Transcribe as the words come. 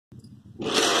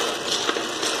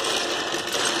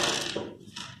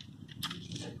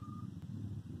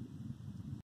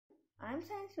am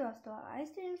Saanvi. I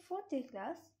study in 4th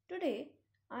class. Today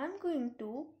I am going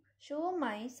to show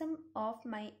some of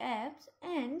my apps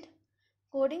and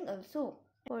coding also.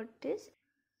 For this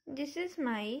is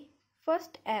my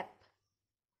first app.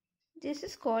 This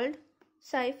is called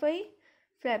Sci-Fi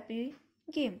Flappy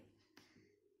Game.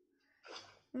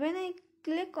 When I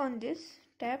click on this,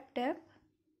 tap,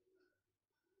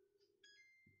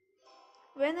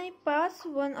 when I pass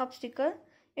one obstacle,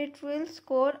 it will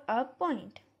score a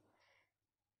point.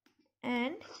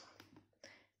 And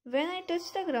when I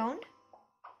touch the ground,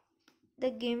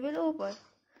 the game will over.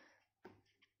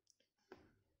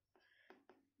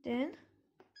 Then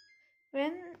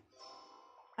when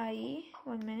I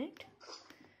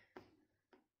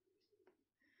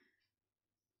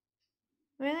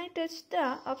touch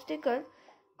the obstacle,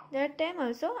 that time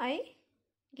also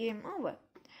game over.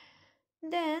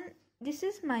 Then this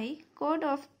is my code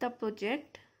of the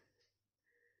project.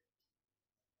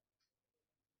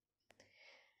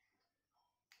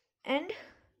 And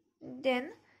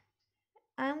then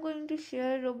I am going to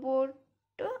share Robot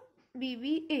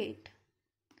BB8.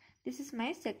 This is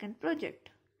my second project.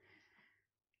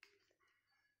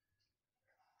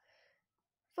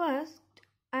 First,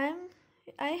 I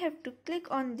have to click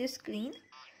on this screen.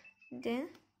 Then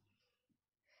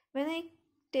when I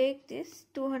take this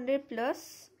 200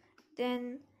 plus,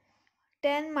 then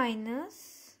 10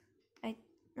 minus,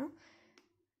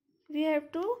 we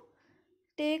have to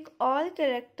take all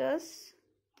characters.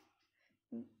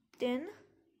 Then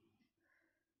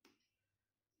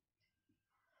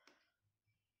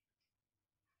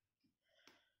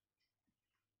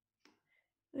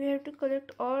we have to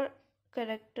collect all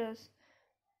characters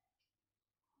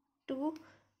to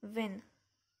win.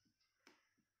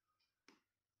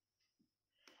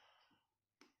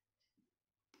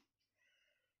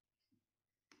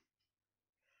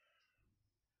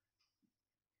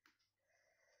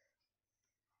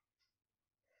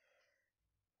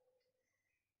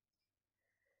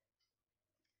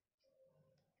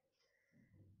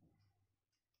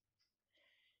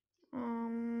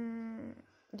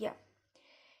 Yeah,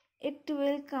 it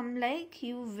will come like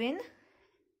you win,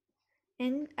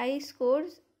 and I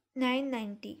scores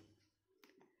 990.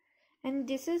 And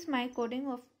this is my coding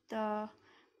of the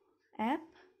app.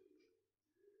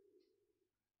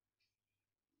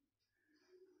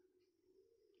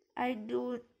 I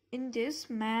do in this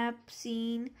map,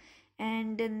 scene,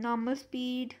 and normal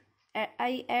speed.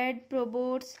 I add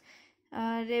robots,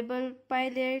 rebel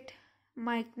pilot,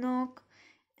 mic knock,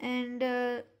 and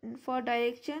for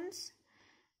directions,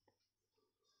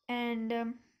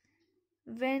 and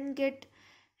when get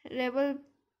rebel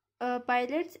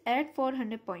pilots at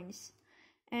 400 points,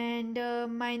 and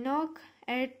Minoc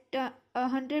at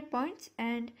 100 points,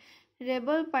 and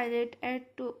rebel pilot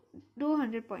at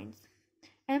 200 points,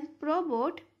 and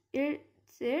probot it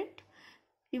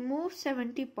remove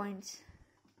 70 points.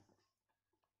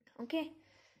 Okay,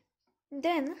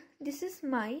 then this is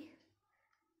my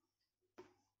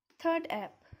third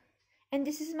app, and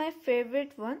this is my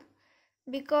favorite one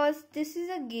because this is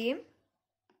a game.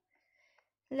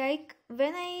 Like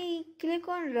when I click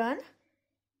on run,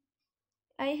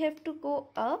 I have to go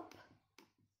up.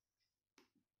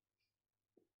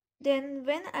 Then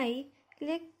when I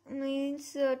click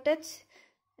touch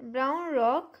brown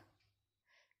rock,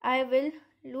 I will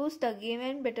lose the game,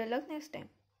 and better luck next time.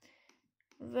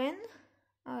 When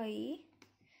I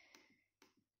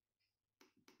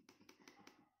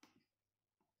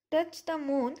touch the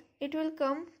moon, it will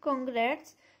come,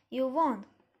 congrats, you won.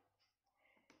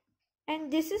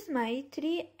 And this is my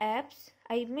 3 apps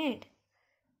I made,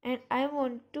 and I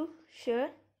want to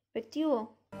share with you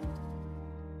all.